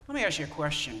Let me ask you a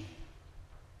question.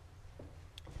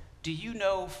 Do you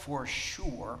know for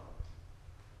sure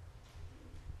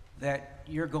that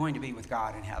you're going to be with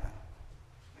God in heaven?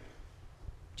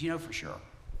 Do you know for sure?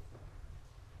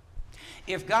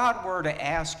 If God were to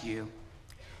ask you,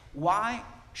 why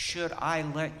should I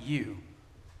let you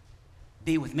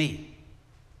be with me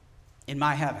in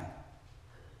my heaven?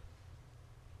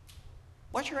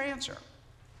 What's your answer?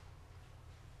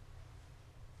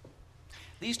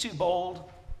 These two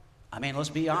let's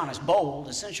be honest, bold,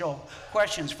 essential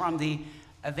questions from the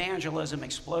Evangelism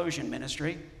Explosion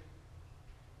Ministry,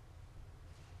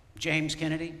 James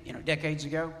Kennedy, decades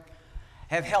ago,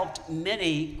 have helped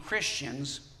many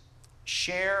Christians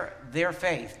share their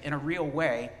faith in a real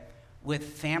way with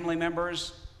family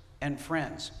members and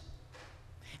friends.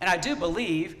 And I do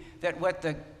believe that what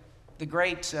the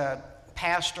great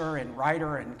pastor and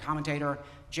writer and commentator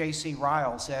J.C.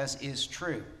 Ryle says is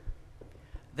true,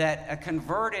 that a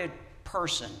converted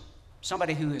person,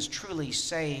 somebody who is truly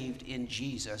saved in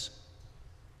Jesus,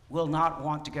 will not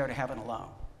want to go to heaven alone.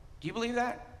 Do you believe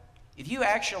that? If you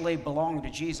actually belong to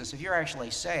Jesus, if you're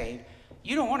actually saved,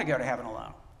 you don't want to go to heaven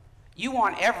alone. You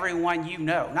want everyone you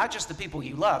know, not just the people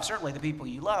you love, certainly the people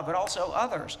you love, but also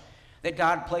others that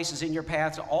God places in your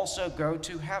path to also go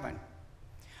to heaven.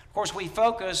 Of course, we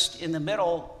focused in the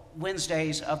middle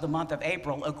Wednesdays of the month of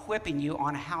April equipping you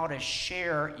on how to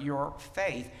share your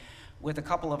faith with a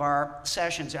couple of our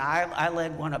sessions. I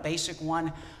led one, a basic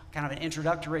one, kind of an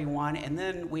introductory one, and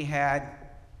then we had,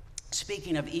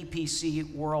 speaking of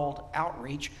EPC World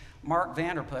Outreach, Mark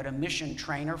Vanderput, a mission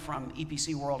trainer from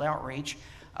EPC World Outreach,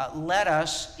 led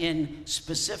us in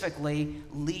specifically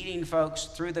leading folks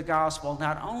through the gospel,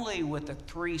 not only with the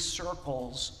three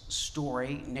circles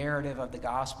story, narrative of the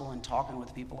gospel, and talking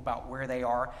with people about where they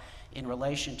are in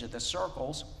relation to the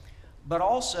circles, but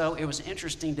also it was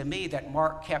interesting to me that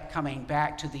Mark kept coming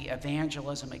back to the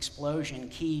evangelism explosion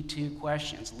key two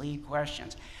questions, lead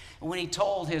questions. And when he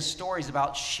told his stories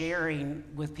about sharing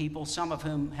with people, some of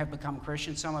whom have become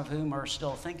Christians, some of whom are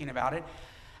still thinking about it.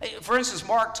 For instance,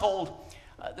 Mark told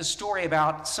the story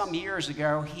about some years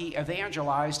ago, he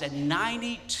evangelized a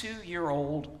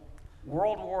 92-year-old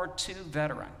World War II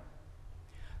veteran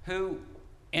who,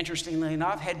 interestingly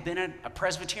enough, had been a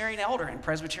Presbyterian elder in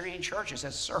Presbyterian churches,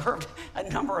 has served a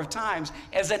number of times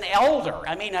as an elder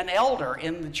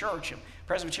in the church,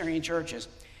 Presbyterian churches.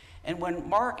 And when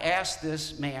Mark asked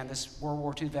this man, this World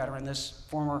War II veteran, this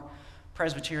former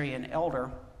Presbyterian elder,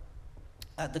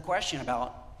 the question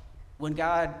about when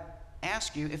God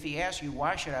asks you, if he asks you,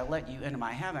 why should I let you into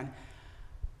my heaven?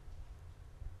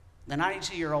 The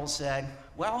 92-year-old said,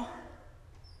 well,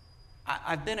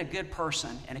 I've been a good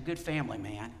person and a good family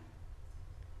man.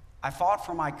 I fought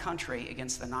for my country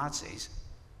against the Nazis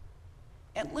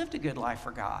and lived a good life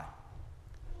for God.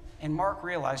 And Mark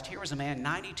realized here was a man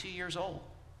 92 years old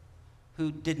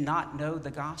who did not know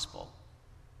the gospel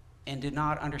and did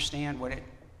not understand what it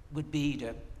would be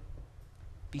to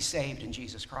be saved in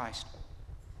Jesus Christ.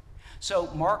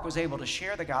 So Mark was able to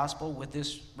share the gospel with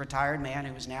this retired man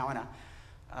who was now in a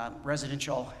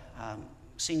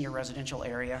senior residential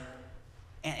area.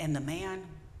 And the man,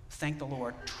 thank the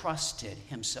Lord, trusted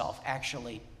himself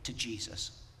actually to Jesus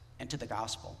and to the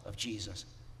gospel of Jesus.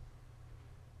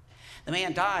 The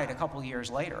man died a couple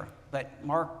years later, but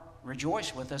Mark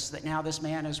rejoiced with us that now this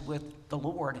man is with the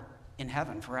Lord in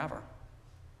heaven forever.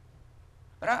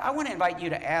 But I want to invite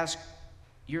you to ask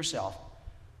yourself,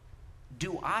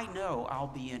 do I know I'll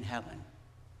be in heaven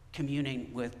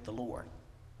communing with the Lord?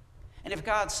 And if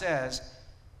God says,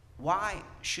 why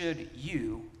should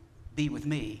you be with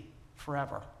me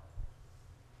forever?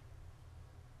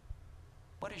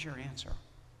 What is your answer?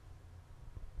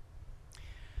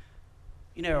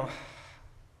 You know,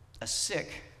 a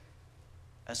sick,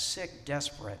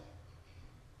 desperate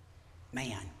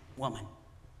man, woman,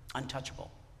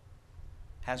 untouchable,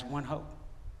 has one hope.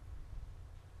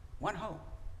 One hope.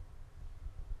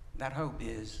 That hope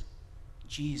is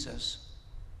Jesus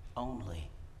only.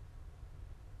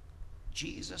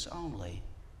 Jesus only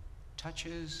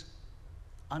touches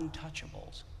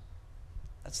untouchables.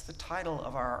 That's the title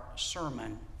of our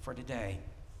sermon for today.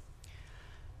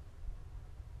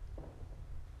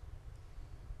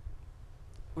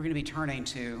 We're going to be turning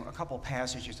to a couple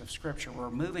passages of Scripture.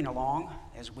 We're moving along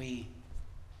as we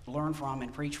learn from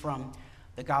and preach from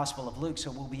the Gospel of Luke. So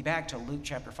we'll be back to Luke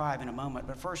chapter 5 in a moment.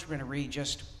 But first we're going to read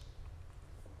just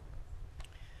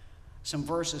some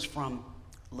verses from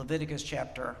Leviticus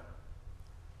chapter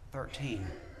 13.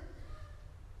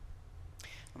 I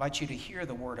invite you to hear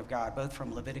the word of God, both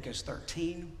from Leviticus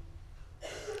 13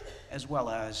 as well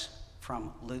as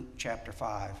from Luke chapter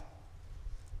 5.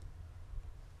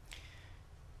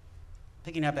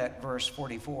 picking up at verse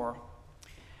 44,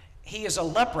 he is a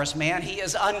leprous man. He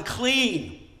is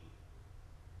unclean.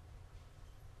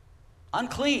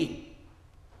 Unclean.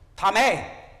 Tameh.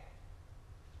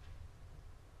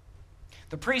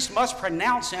 The priest must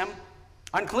pronounce him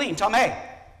unclean. Tameh.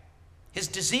 His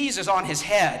disease is on his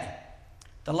head.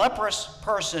 The leprous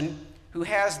person who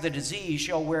has the disease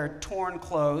shall wear torn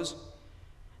clothes,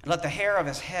 and let the hair of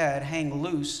his head hang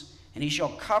loose, and he shall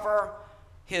cover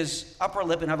his upper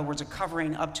lip, in other words, a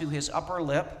covering up to his upper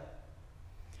lip,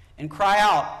 and cry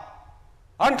out,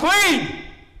 unclean!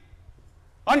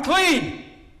 Unclean!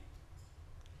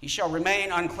 He shall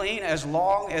remain unclean as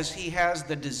long as he has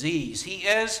the disease. He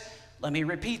is, let me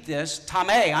repeat this,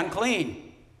 tameh,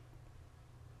 unclean.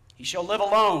 He shall live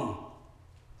alone.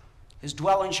 His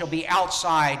dwelling shall be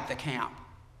outside the camp.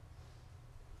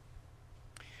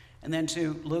 And then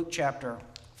to Luke chapter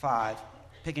 5,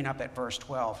 picking up at verse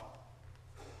 12.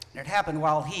 And it happened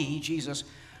while he, Jesus,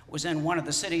 was in one of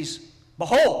the cities,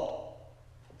 behold,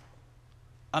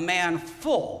 a man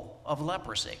full of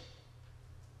leprosy.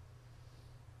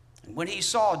 And when he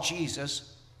saw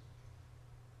Jesus,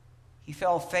 he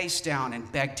fell face down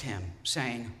and begged him,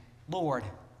 saying, Lord,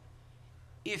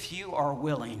 if you are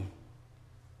willing,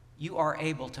 you are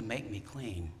able to make me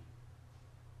clean.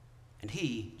 And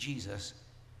he, Jesus,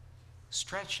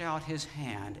 stretched out his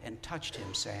hand and touched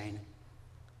him, saying,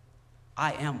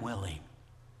 I am willing.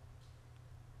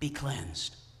 Be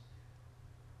cleansed.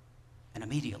 And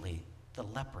immediately the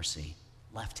leprosy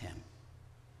left him.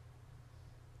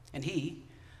 And he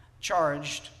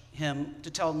charged him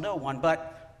to tell no one,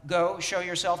 but go, show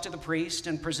yourself to the priest,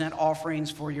 and present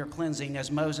offerings for your cleansing, as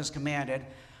Moses commanded,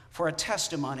 for a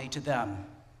testimony to them.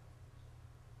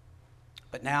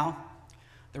 But now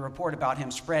the report about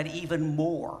him spread even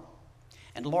more,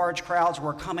 and large crowds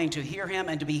were coming to hear him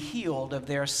and to be healed of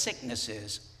their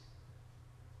sicknesses.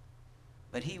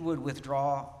 But he would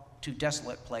withdraw to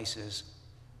desolate places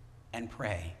and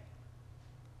pray.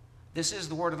 This is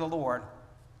the word of the Lord.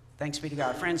 Thanks be to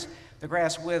God. Friends, the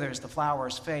grass withers, the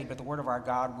flowers fade, but the word of our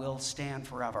God will stand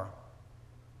forever.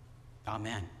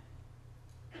 Amen.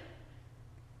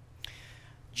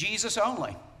 Jesus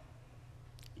only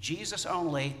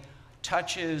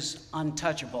touches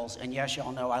untouchables. And yes,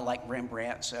 y'all know I like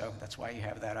Rembrandt, so that's why you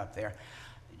have that up there.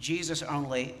 Jesus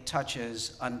only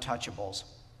touches untouchables.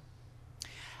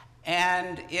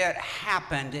 And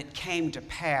it came to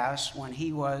pass when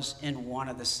he was in one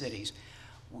of the cities.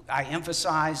 I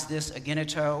emphasize this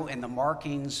agenoto and the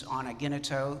markings on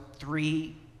agenoto,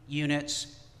 3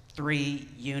 units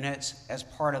as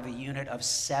part of a unit of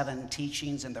 7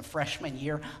 teachings in the freshman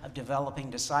year of developing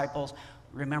disciples.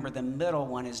 Remember, the middle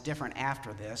one is different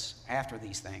after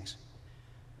these things.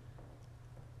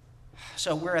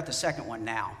 So we're at the second one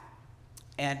now.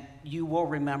 And you will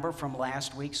remember from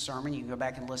last week's sermon, you can go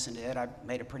back and listen to it, I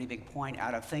made a pretty big point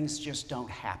out of things just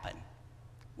don't happen.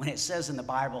 When it says in the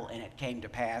Bible, and it came to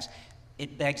pass,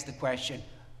 it begs the question,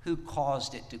 who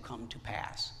caused it to come to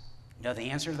pass? Know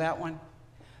the answer to that one?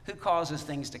 Who causes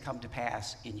things to come to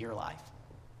pass in your life?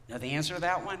 Know the answer to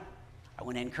that one? I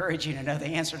want to encourage you to know the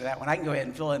answer to that one. I can go ahead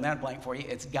and fill in that blank for you.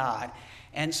 It's God.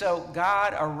 And so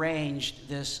God arranged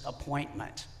this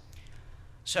appointment.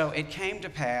 So it came to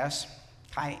pass,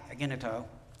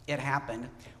 it happened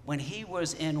when he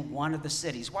was in one of the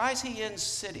cities. Why is he in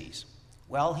cities?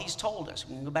 Well, he's told us.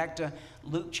 We can go back to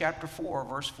Luke chapter 4,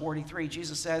 verse 43.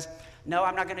 Jesus says, no,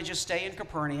 I'm not going to just stay in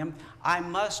Capernaum. I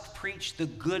must preach the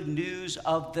good news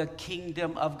of the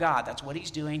kingdom of God. That's what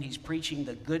he's doing. He's preaching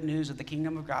the good news of the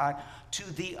kingdom of God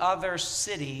to the other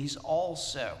cities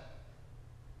also.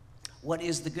 What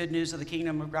is the good news of the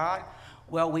kingdom of God?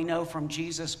 Well, we know from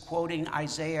Jesus quoting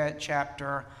Isaiah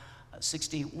chapter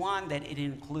 61 that it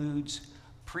includes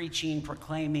preaching,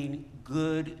 proclaiming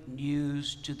good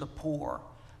news to the poor,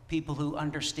 people who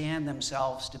understand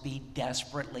themselves to be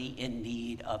desperately in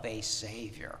need of a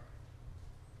Savior.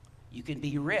 You can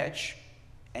be rich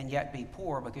and yet be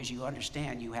poor because you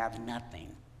understand you have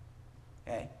nothing.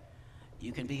 Okay?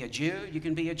 You can be a Jew, you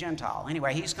can be a Gentile.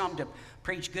 Anyway, he's come to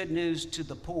preach good news to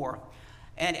the poor.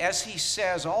 And as he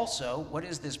says also, what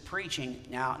is this preaching?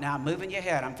 Now I'm moving you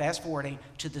ahead. I'm fast forwarding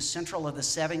to the central of the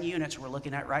 7 units we're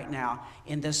looking at right now.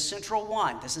 In the central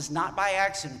one, this is not by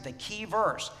accident, the key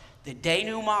verse, the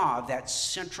denouement of that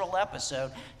central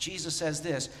episode, Jesus says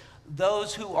this,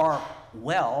 those who are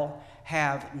well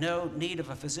have no need of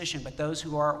a physician, but those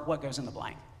who are, what goes in the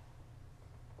blank?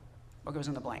 What goes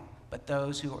in the blank? But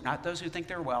those who are, not those who think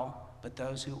they're well, but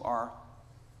those who are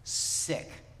sick.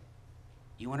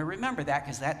 You want to remember that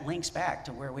because that links back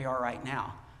to where we are right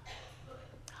now.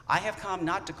 I have come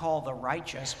not to call the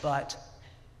righteous, but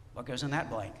what goes in that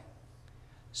blank?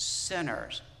 Sinners.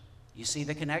 sinners. You see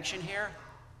the connection here?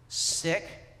 Sick,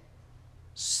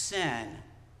 sin.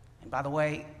 And by the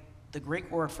way, the Greek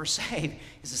word for save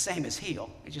is the same as heal.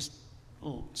 It's just a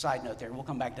little side note there. We'll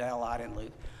come back to that a lot in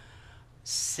Luke.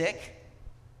 Sick,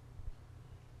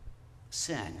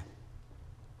 sin.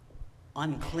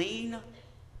 Unclean,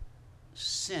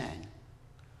 sin.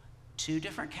 Two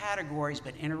different categories,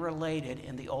 but interrelated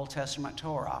in the Old Testament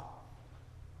Torah.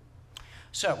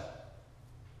 So,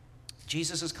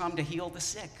 Jesus has come to heal the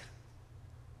sick.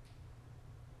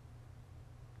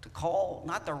 To call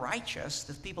not the righteous,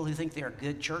 the people who think they're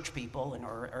good church people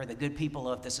or the good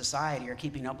people of the society are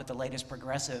keeping up with the latest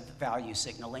progressive value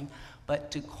signaling,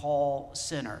 but to call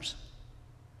sinners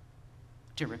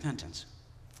to repentance.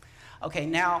 Okay,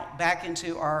 now back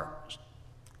into our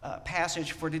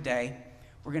passage for today.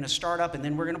 We're going to start up and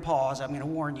then we're going to pause. I'm going to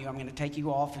warn you. I'm going to take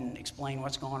you off and explain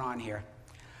what's going on here.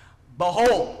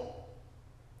 Behold.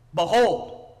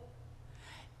 Behold.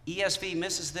 ESV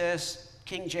misses this.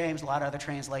 King James, a lot of other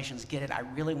translations get it. I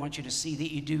really want you to see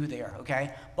that you do there,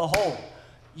 okay? Behold.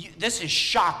 This is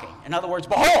shocking. In other words,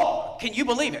 behold. Can you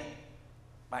believe it?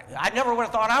 I never would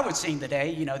have thought I would see the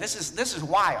day. You know, this is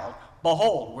wild.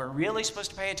 Behold. We're really supposed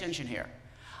to pay attention here.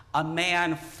 A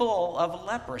man full of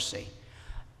leprosy.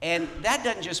 And that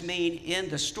doesn't just mean in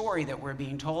the story that we're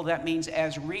being told. That means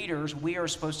as readers, we are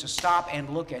supposed to stop and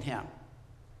look at him.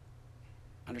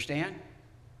 Understand?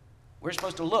 We're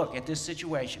supposed to look at this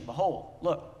situation. Behold,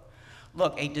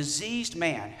 look, a diseased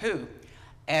man who,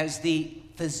 as the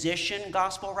physician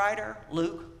gospel writer,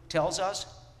 Luke, tells us,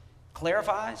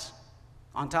 clarifies,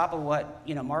 on top of what,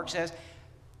 Mark says,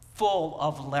 full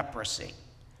of leprosy.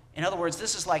 In other words,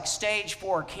 this is like stage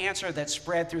 4 cancer that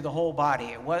spread through the whole body.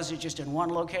 It wasn't just in one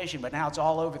location, but now it's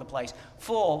all over the place,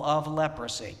 full of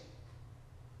leprosy.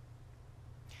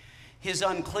 His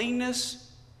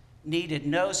uncleanness needed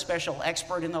no special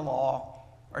expert in the law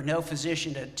or no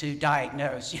physician to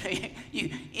diagnose.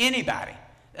 Anybody,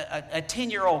 a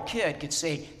 10-year-old kid could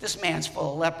see this man's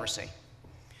full of leprosy.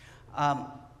 I've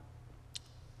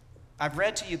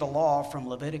read to you the law from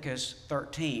Leviticus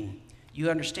 13. You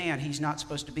understand he's not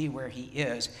supposed to be where he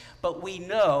is. But we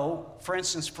know, for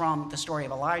instance, from the story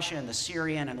of Elisha and the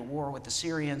Syrian and the war with the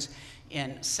Syrians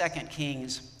in 2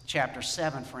 Kings chapter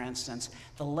 7, for instance,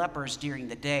 the lepers during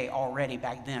the day already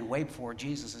back then, way before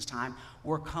Jesus' time,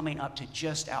 were coming up to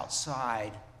just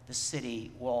outside the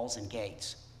city walls and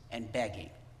gates and begging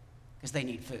because they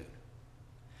need food.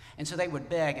 And so they would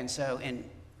beg, and so in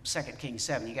 2 Kings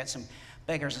 7, you got some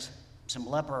beggars, some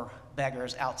leper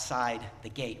beggars outside the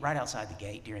gate, right outside the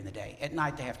gate during the day. At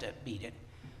night, they have to beat it.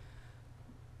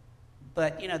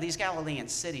 But, these Galilean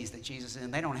cities that Jesus is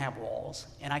in, they don't have walls.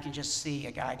 And I can just see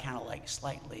a guy kind of like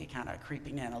slightly kind of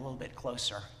creeping in a little bit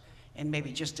closer and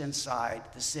maybe just inside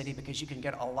the city because you can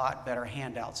get a lot better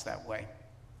handouts that way.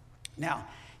 Now,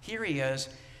 here he is,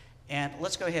 and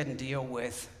let's go ahead and deal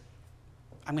with,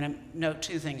 I'm going to note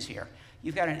two things here.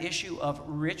 You've got an issue of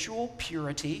ritual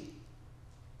purity,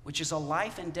 which is a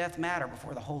life and death matter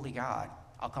before the holy God.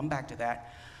 I'll come back to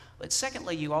that. But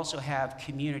secondly, you also have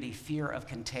community fear of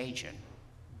contagion,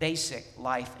 basic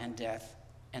life and death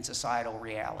and societal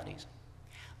realities.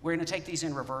 We're going to take these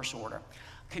in reverse order.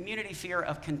 Community fear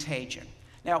of contagion.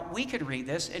 Now, we could read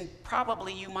this, and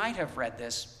probably you might have read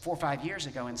this 4 or 5 years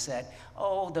ago and said,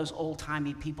 oh, those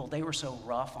old-timey people, they were so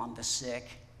rough on the sick.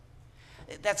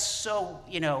 That's so,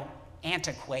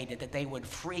 antiquated that they would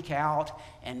freak out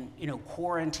and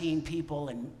quarantine people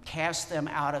and cast them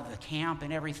out of the camp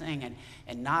and everything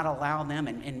and not allow them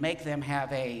and make them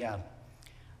have a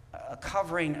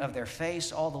covering of their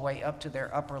face all the way up to their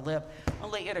upper lip.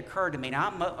 Only it occurred to me, now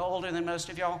I'm older than most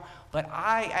of y'all, but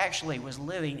I actually was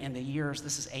living in the years,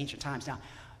 this is ancient times now,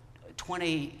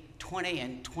 2020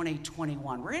 and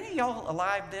 2021. Were any of y'all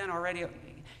alive then already?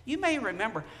 You may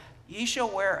remember, you shall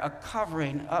wear a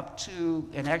covering up to,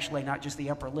 and actually not just the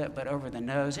upper lip, but over the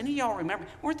nose. Any of y'all remember?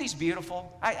 Weren't these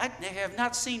beautiful? I have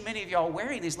not seen many of y'all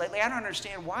wearing these lately. I don't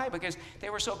understand why, because they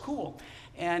were so cool.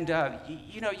 And,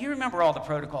 you remember all the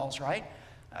protocols, right?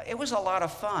 It was a lot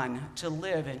of fun to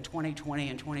live in 2020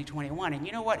 and 2021. And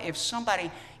you know what? If somebody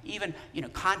even,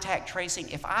 contact tracing,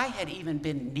 if I had even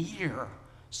been near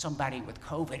somebody with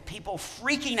COVID, people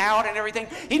freaking out and everything,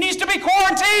 he needs to be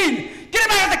quarantined! Get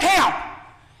him out of the camp!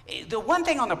 The one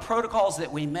thing on the protocols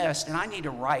that we missed, and I need to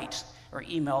write or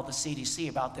email the CDC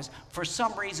about this, for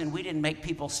some reason we didn't make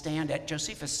people stand at,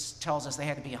 Josephus tells us they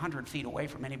had to be 100 feet away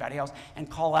from anybody else and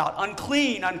call out,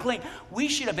 unclean, unclean. We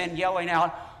should have been yelling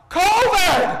out,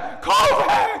 COVID,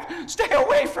 COVID, stay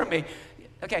away from me.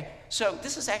 Okay, so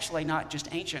this is actually not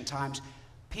just ancient times.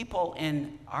 People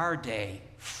in our day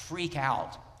freak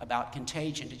out about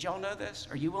contagion. Did y'all know this?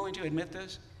 Are you willing to admit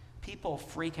this? People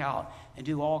freak out and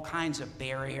do all kinds of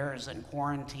barriers and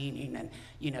quarantining and,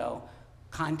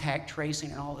 contact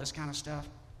tracing and all this kind of stuff.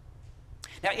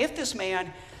 Now, if this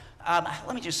man,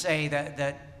 let me just say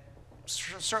that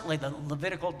certainly the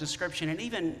Levitical description, and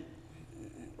even,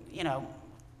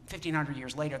 1,500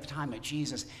 years later at the time of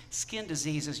Jesus, skin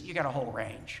diseases, you got a whole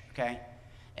range, okay?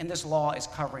 And this law is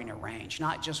covering a range,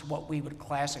 not just what we would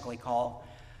classically call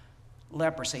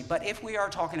leprosy. But if we are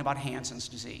talking about Hansen's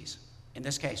disease, in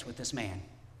this case with this man,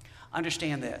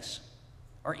 understand this,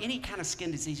 or any kind of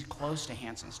skin disease close to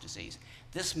Hansen's disease,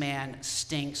 this man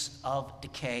stinks of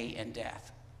decay and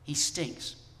death. He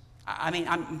stinks. I mean,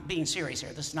 I'm being serious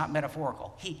here. This is not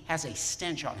metaphorical. He has a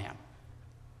stench on him.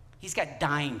 He's got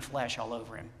dying flesh all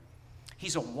over him.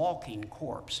 He's a walking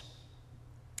corpse.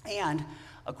 And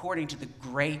according to the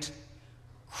great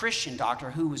Christian doctor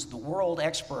who was the world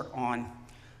expert on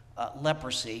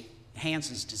leprosy,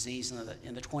 Hansen's disease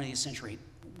in the 20th century,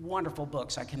 wonderful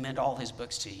books. I commend all his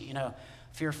books to you.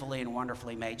 Fearfully and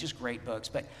Wonderfully Made, just great books.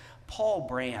 But Paul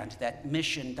Brand, that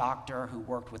mission doctor who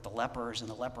worked with the lepers in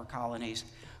the leper colonies,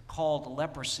 called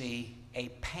leprosy a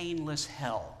painless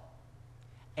hell.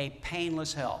 A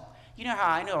painless hell. You know how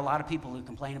I know a lot of people who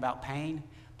complain about pain?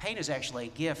 Pain is actually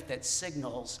a gift that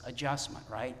signals adjustment,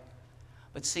 right?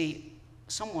 But see,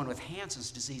 someone with Hansen's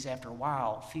disease after a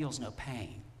while feels no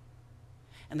pain.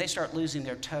 And they start losing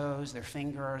their toes, their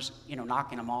fingers,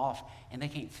 knocking them off, and they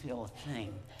can't feel a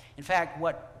thing. In fact,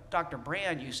 what Dr.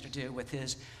 Brand used to do with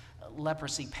his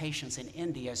leprosy patients in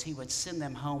India is he would send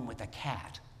them home with a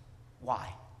cat.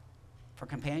 Why? For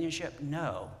companionship?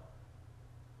 No.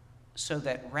 So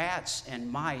that rats and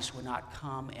mice would not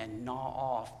come and gnaw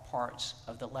off parts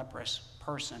of the leprous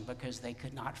person because they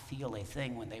could not feel a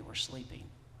thing when they were sleeping.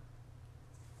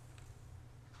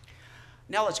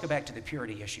 Now let's go back to the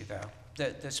purity issue, though,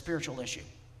 the spiritual issue.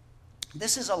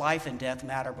 This is a life and death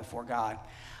matter before God.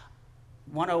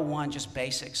 101, just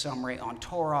basic summary on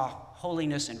Torah,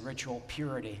 holiness, and ritual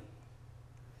purity.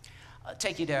 I'll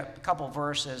take you to a couple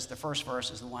verses. The first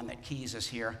verse is the one that keys us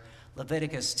here.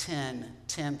 Leviticus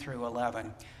 10 through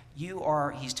 11.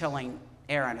 He's telling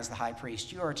Aaron as the high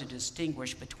priest, you are to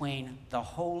distinguish between the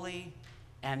holy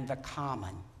and the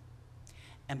common,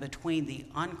 and between the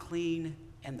unclean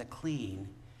and the clean.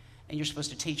 And you're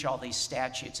supposed to teach all these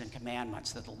statutes and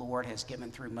commandments that the Lord has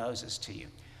given through Moses to you.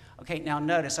 Okay, now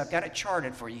notice, I've got it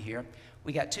charted for you here.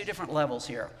 We got two different levels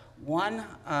here. One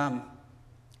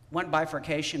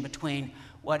bifurcation between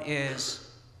what is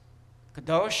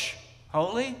kadosh,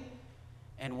 holy,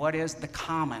 and what is the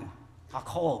common,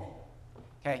 hakol.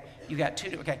 Okay, you got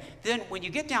two. Okay, then when you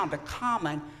get down to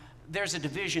common, there's a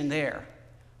division there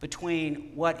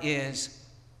between what is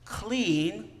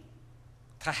clean,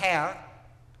 taher,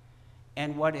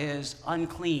 and what is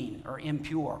unclean or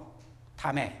impure,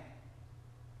 tameh.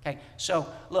 Okay, so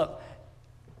look,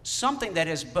 something that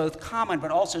is both common but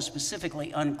also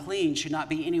specifically unclean should not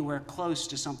be anywhere close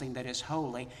to something that is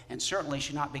holy, and certainly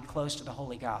should not be close to the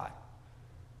holy God.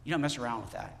 You don't mess around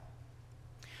with that.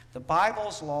 The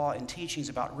Bible's law and teachings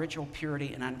about ritual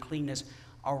purity and uncleanness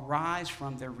arise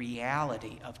from the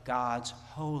reality of God's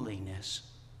holiness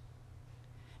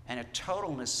and a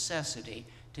total necessity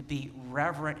to be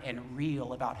reverent and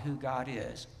real about who God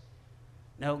is.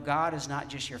 No, God is not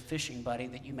just your fishing buddy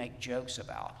that you make jokes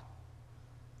about.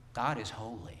 God is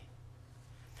holy.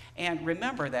 And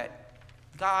remember that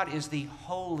God is the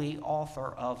holy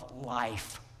author of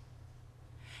life.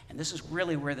 And this is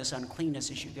really where this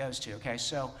uncleanness issue goes to, okay?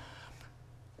 So,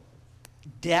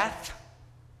 death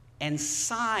and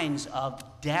signs of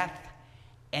death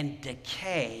and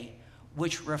decay,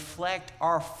 which reflect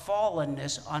our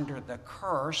fallenness under the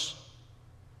curse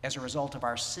as a result of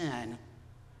our sin,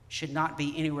 should not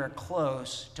be anywhere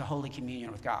close to holy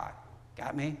communion with God.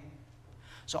 Got me?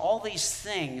 So all these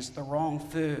things, the wrong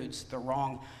foods, the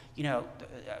wrong,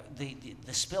 the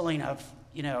spilling of,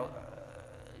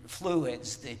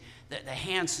 fluids, the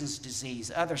Hansen's disease,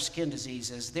 other skin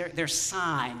diseases, they're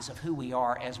signs of who we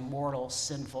are as mortal,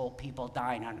 sinful people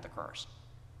dying under the curse.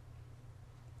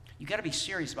 You've got to be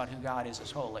serious about who God is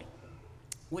as holy,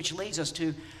 which leads us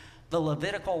to the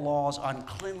Levitical laws on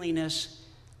cleanliness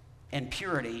and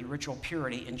purity, ritual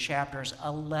purity, in chapters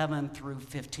 11 through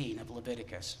 15 of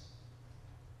Leviticus.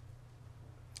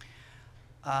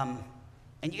 And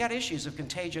you got issues of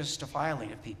contagious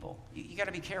defiling of people. You got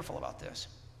to be careful about this.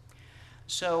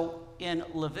 So in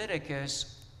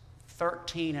Leviticus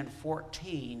 13 and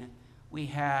 14, we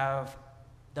have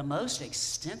the most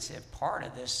extensive part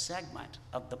of this segment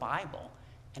of the Bible,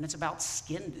 and it's about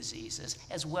skin diseases,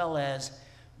 as well as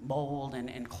mold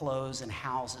and clothes and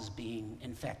houses being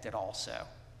infected also.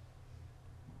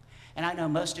 And I know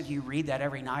most of you read that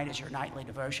every night as your nightly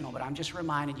devotional, but I'm just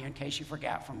reminding you in case you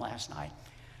forgot from last night.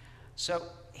 So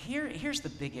here's the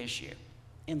big issue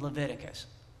in Leviticus.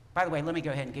 By the way, let me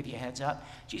go ahead and give you a heads up.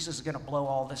 Jesus is going to blow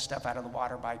all this stuff out of the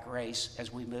water by grace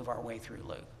as we move our way through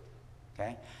Luke.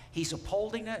 Okay? He's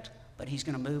upholding it, but he's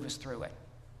going to move us through it.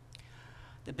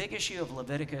 The big issue of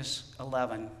Leviticus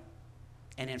 11,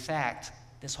 and in fact,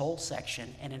 this whole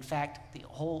section, and in fact, the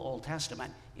whole Old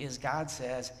Testament, is God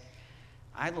says,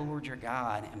 I, the Lord your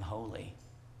God, am holy,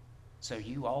 so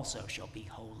you also shall be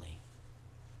holy.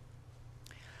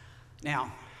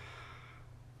 Now,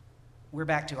 we're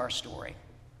back to our story.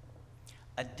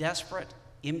 A desperate,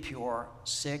 impure,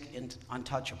 sick, and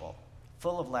untouchable,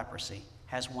 full of leprosy,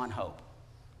 has one hope.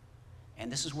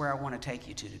 And this is where I want to take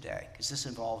you to today, because this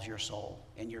involves your soul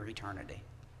and your eternity.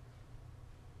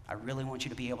 I really want you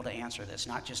to be able to answer this,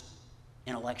 not just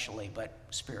intellectually, but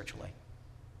spiritually.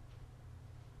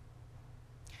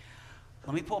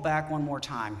 Let me pull back one more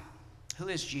time. Who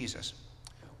is Jesus?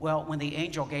 Well, when the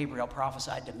angel Gabriel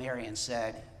prophesied to Mary and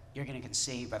said, you're going to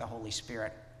conceive by the Holy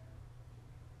Spirit,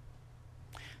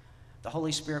 the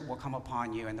Holy Spirit will come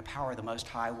upon you, and the power of the Most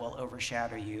High will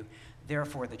overshadow you.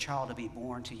 Therefore, the child to be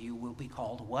born to you will be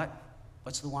called what?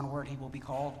 What's the one word he will be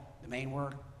called? The main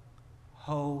word?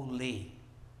 Holy.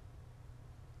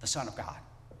 The Son of God.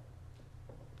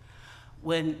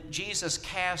 When Jesus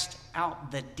cast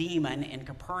out the demon in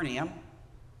Capernaum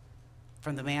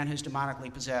from the man who's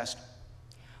demonically possessed,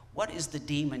 what is the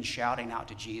demon shouting out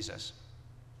to Jesus?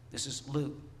 This is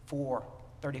Luke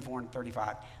 4:34 and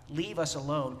 35. Leave us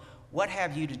alone. What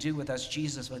have you to do with us,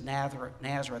 Jesus of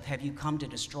Nazareth? Have you come to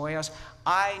destroy us?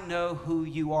 I know who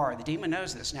you are. The demon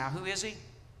knows this. Now, who is he?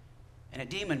 And a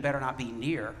demon better not be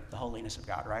near the holiness of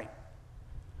God, right?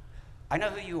 I know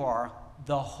who you are,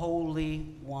 the Holy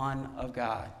One of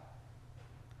God.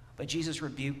 But Jesus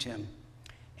rebuked him,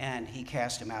 and he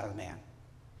cast him out of the man.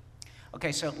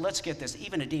 Okay, so let's get this.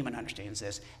 Even a demon understands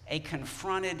this. A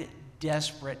confronted,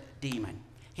 desperate demon.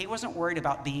 He wasn't worried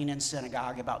about being in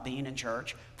synagogue, about being in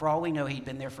church. For all we know, he'd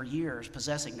been there for years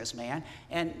possessing this man,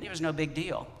 and it was no big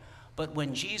deal. But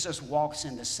when Jesus walks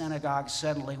into synagogue,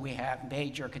 suddenly we have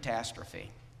major catastrophe.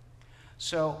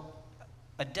 So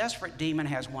a desperate demon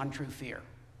has one true fear.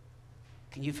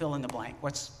 Can you fill in the blank?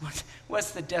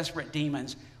 What's the desperate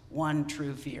demon's one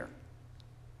true fear?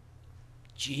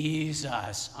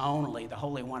 Jesus only, the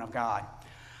Holy One of God.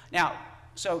 Now,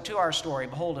 so to our story,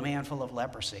 behold, a man full of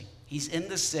leprosy. He's in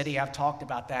the city. I've talked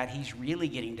about that. He's really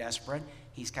getting desperate.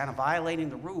 He's kind of violating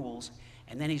the rules,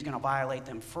 and then he's going to violate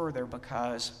them further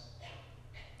because,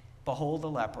 behold, the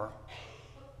leper.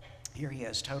 Here he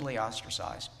is, totally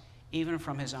ostracized, even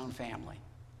from his own family.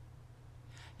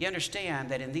 You understand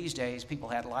that in these days, people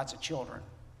had lots of children.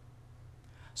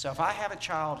 So if I have a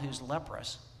child who's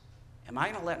leprous, am I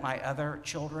going to let my other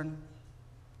children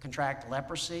contract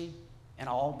leprosy and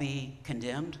all be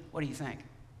condemned? What do you think?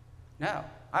 No,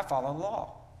 I follow the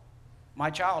law. My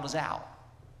child is out.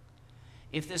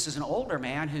 If this is an older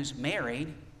man who's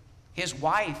married, his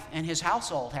wife and his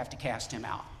household have to cast him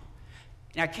out.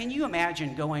 Now, can you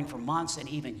imagine going for months and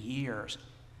even years,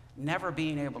 never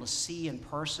being able to see in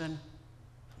person,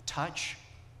 touch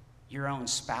your own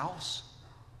spouse,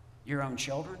 your own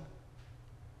children?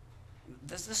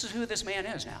 This is who this man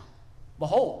is now.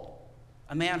 Behold,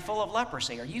 a man full of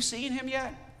leprosy. Are you seeing him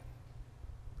yet?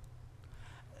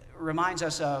 Reminds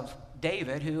us of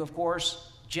David, who, of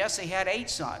course, Jesse had 8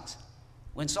 sons.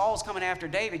 When Saul's coming after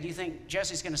David, you think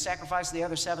Jesse's going to sacrifice the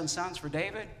other 7 sons for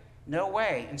David? No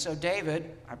way. And so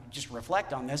David, I just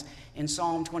reflect on this, in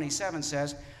Psalm 27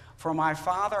 says, for my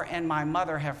father and my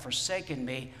mother have forsaken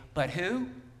me, but who?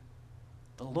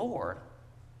 The Lord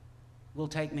will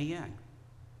take me in.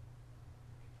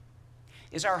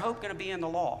 Is our hope going to be in the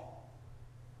law?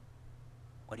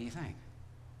 What do you think?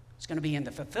 It's going to be in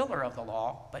the fulfiller of the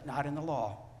law, but not in the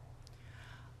law.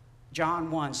 John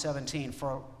 1:17,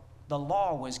 for the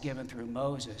law was given through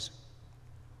Moses.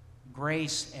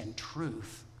 Grace and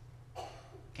truth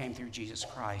came through Jesus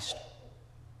Christ.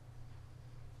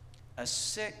 A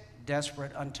sick,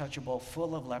 desperate, untouchable,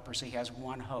 full of leprosy has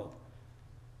one hope.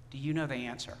 Do you know the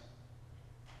answer?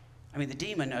 I mean, the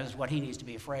demon knows what he needs to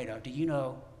be afraid of. Do you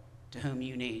know to whom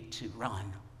you need to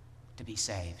run to be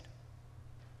saved?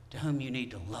 To whom you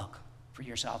need to look for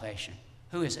your salvation?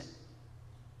 Who is it?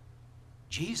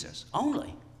 Jesus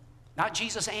only. Not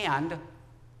Jesus and,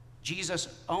 Jesus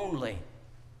only.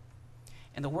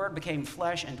 And the Word became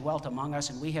flesh and dwelt among us,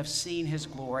 and we have seen his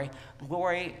glory,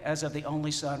 glory as of the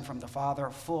only Son from the Father,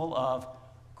 full of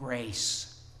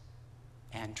grace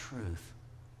and truth.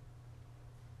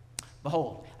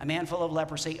 Behold, a man full of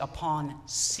leprosy, upon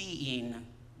seeing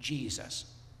Jesus.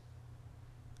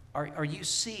 Are you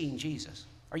seeing Jesus?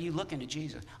 Are you looking to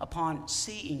Jesus? Upon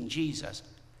seeing Jesus,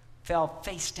 fell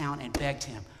face down and begged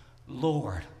him,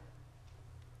 Lord,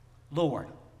 Lord.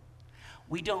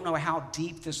 We don't know how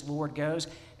deep this Lord goes.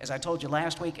 As I told you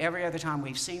last week, every other time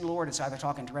we've seen Lord, it's either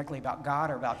talking directly about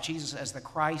God or about Jesus as the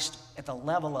Christ at the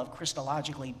level of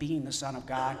Christologically being the Son of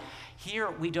God.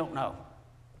 Here, we don't know.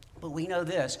 But we know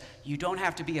this, you don't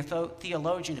have to be a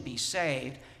theologian to be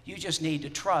saved. You just need to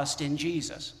trust in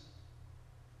Jesus.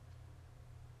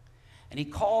 And he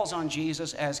calls on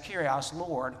Jesus as Kyrios,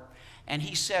 Lord, and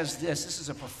he says this is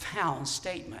a profound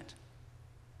statement.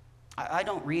 I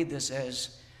don't read this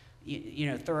as,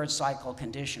 third cycle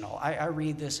conditional. I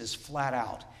read this as flat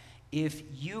out. If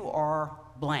you are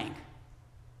blank,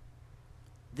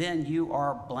 then you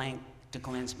are blank to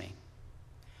cleanse me.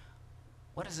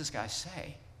 What does this guy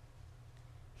say?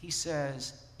 He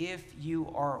says, if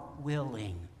you are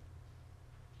willing,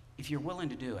 if you're willing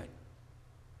to do it,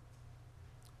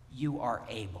 you are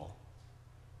able.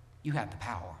 You have the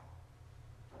power.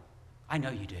 I know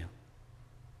you do.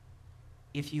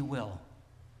 If you will.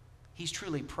 He's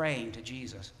truly praying to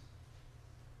Jesus.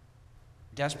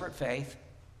 Desperate faith.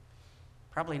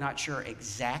 Probably not sure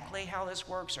exactly how this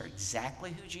works or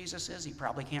exactly who Jesus is. He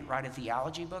probably can't write a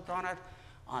theology book on it,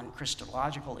 on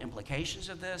Christological implications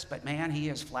of this, but man, he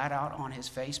is flat out on his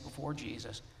face before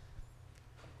Jesus.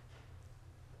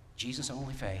 Jesus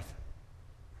only faith.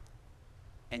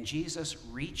 And Jesus,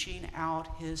 reaching out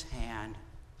his hand,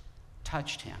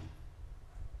 touched him.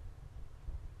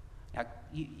 Now,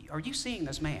 are you seeing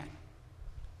this man?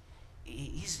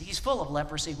 He's full of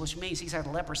leprosy, which means he's had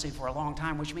leprosy for a long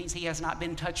time, which means he has not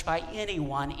been touched by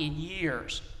anyone in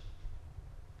years.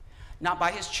 Not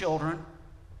by his children,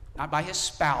 not by his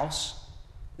spouse,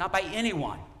 not by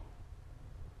anyone.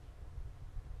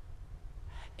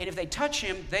 And if they touch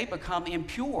him, they become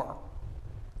impure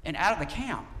and out of the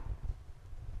camp.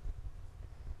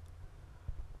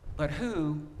 But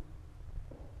who,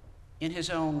 in his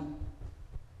own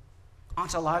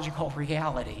ontological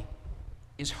reality,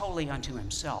 is holy unto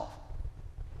himself?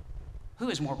 Who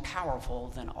is more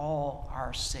powerful than all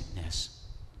our sickness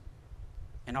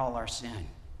and all our sin?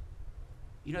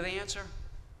 You know the answer?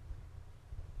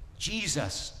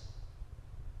 Jesus.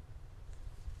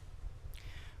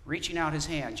 Reaching out his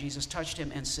hand, Jesus touched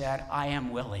him and said, I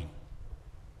am willing.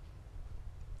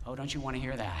 Oh, don't you want to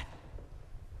hear that?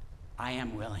 I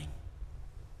am willing.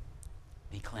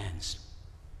 Be cleansed.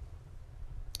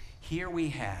 Here we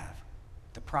have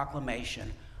the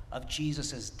proclamation of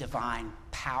Jesus' divine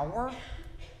power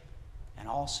and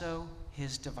also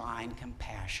his divine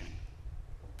compassion.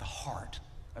 The heart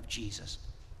of Jesus,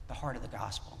 the heart of the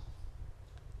gospel.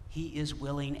 He is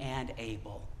willing and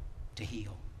able to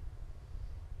heal.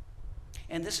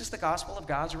 And this is the gospel of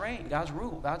God's reign, God's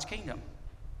rule, God's kingdom.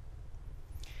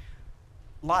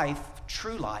 Life,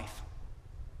 true life,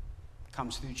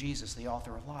 comes through Jesus, the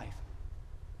author of life.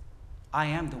 I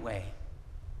am the way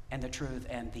and the truth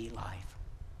and the life.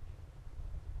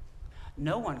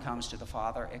 No one comes to the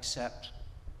Father except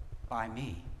by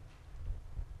me.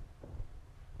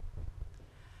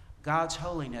 God's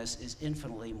holiness is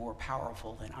infinitely more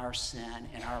powerful than our sin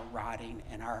and our rotting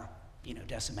and our,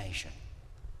 decimation.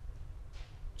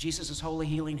 Jesus' holy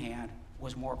healing hand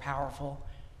was more powerful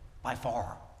by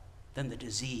far than the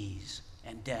disease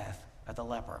and death of the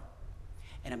leper.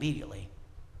 And immediately,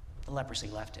 the leprosy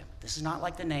left him. This is not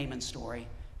like the Naaman story,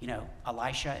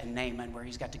 Elisha and Naaman, where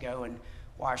he's got to go and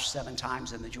wash 7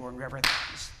 times in the Jordan River.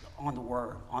 It's on the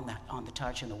word, on the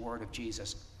touch and the word of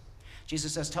Jesus.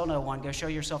 Jesus says, tell no one, go show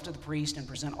yourself to the priest and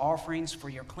present offerings for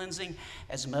your cleansing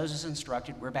as Moses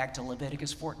instructed. We're back to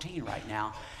Leviticus 14 right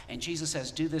now. And Jesus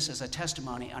says, do this as a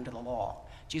testimony under the law.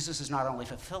 Jesus is not only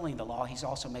fulfilling the law, he's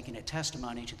also making a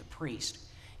testimony to the priest.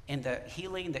 In the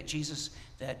healing that Jesus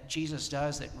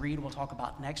does, that Reed will talk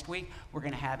about next week, we're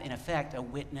going to have, in effect, a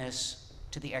witness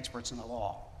to the experts in the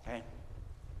law, okay?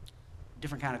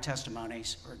 Different kind of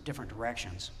testimonies or different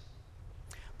directions.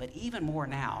 But even more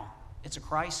now, it's a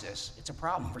crisis. It's a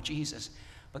problem for Jesus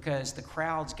because the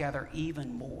crowds gather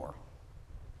even more.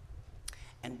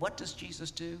 And what does Jesus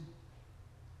do?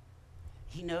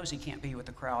 He knows he can't be with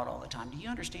the crowd all the time. Do you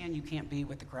understand you can't be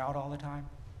with the crowd all the time?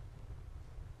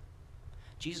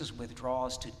 Jesus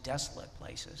withdraws to desolate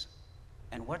places.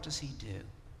 And what does he do?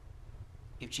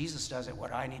 If Jesus does it, what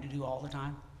do I need to do all the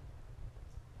time?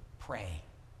 Pray.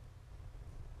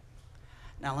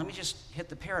 Now, let me just hit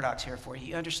the paradox here for you.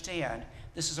 You understand,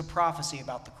 this is a prophecy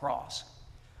about the cross.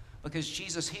 Because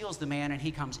Jesus heals the man and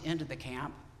he comes into the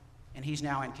camp and he's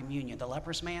now in communion, the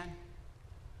leprous man.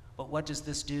 But what does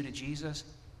this do to Jesus?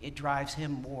 It drives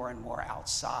him more and more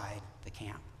outside the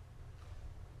camp.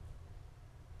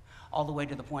 all the way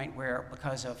to the point where,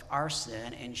 because of our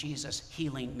sin and Jesus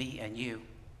healing me and you,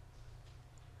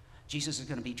 Jesus is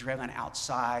going to be driven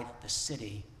outside the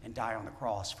city and die on the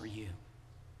cross for you.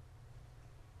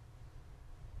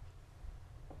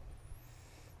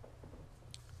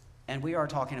 And we are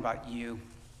talking about you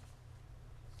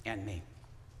and me.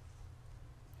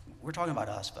 We're talking about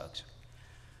us, folks.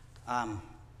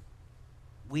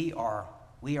 We are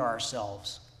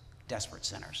ourselves desperate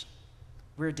sinners.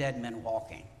 We're dead men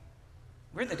walking.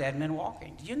 We're the dead men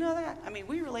walking. Did you know that? I mean,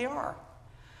 we really are.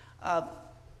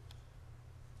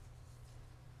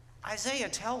 Isaiah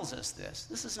tells us this.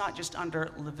 This is not just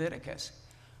under Leviticus.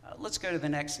 Let's go to the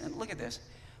next, and look at this.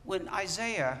 When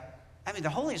Isaiah, the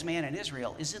holiest man in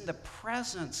Israel, is in the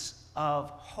presence of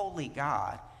holy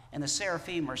God, and the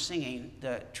seraphim are singing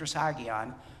the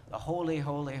Trisagion, the holy,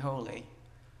 holy, holy.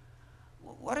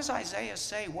 What does Isaiah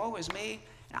say? Woe is me,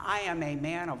 and I am a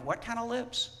man of what kind of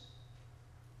lips?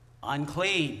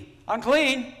 Unclean.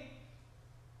 Unclean.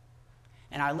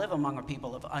 And I live among a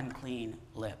people of unclean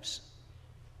lips.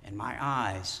 And my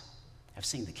eyes have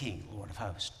seen the King, Lord of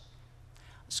hosts.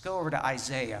 Let's go over to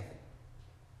Isaiah.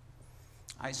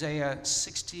 Isaiah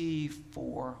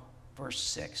 64, verse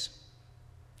 6.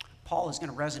 Paul is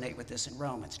going to resonate with this in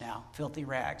Romans now. Filthy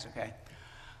rags, okay?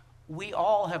 We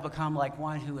all have become like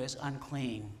one who is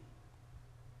unclean.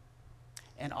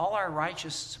 And all our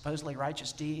righteous, supposedly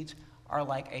righteous deeds are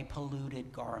like a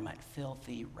polluted garment,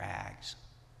 filthy rags.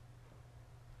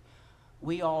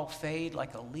 We all fade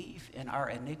like a leaf, and our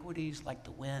iniquities, like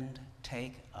the wind,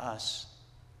 take us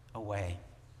away.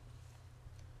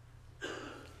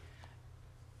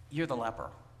 You're the leper.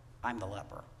 I'm the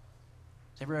leper.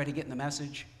 Is everybody getting the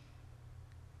message?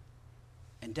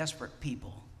 And desperate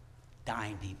people,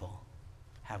 dying people,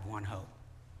 have one hope.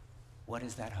 What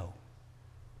is that hope?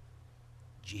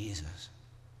 Jesus.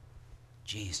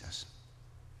 Jesus.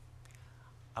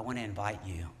 I want to invite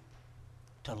you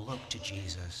to look to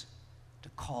Jesus, to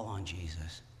call on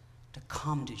Jesus, to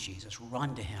come to Jesus,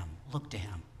 run to him, look to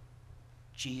him.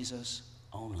 Jesus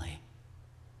only.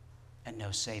 And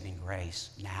know saving grace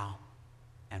now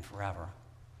and forever.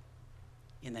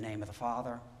 In the name of the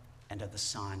Father, and of the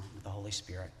Son, and of the Holy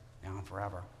Spirit, now and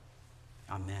forever.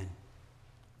 Amen.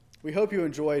 We hope you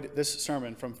enjoyed this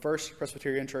sermon from First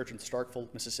Presbyterian Church in Starkville,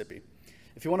 Mississippi.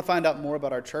 If you want to find out more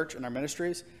about our church and our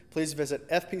ministries, please visit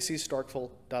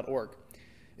fpcstarkville.org.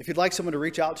 If you'd like someone to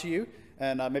reach out to you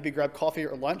and maybe grab coffee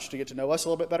or lunch to get to know us a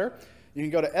little bit better, you can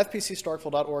go to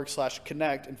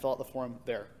fpcstarkville.org/connect and fill out the form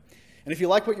there. And if you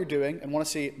like what you're doing and want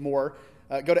to see more,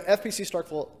 go to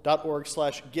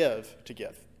fpcstarkville.org/give to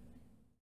give.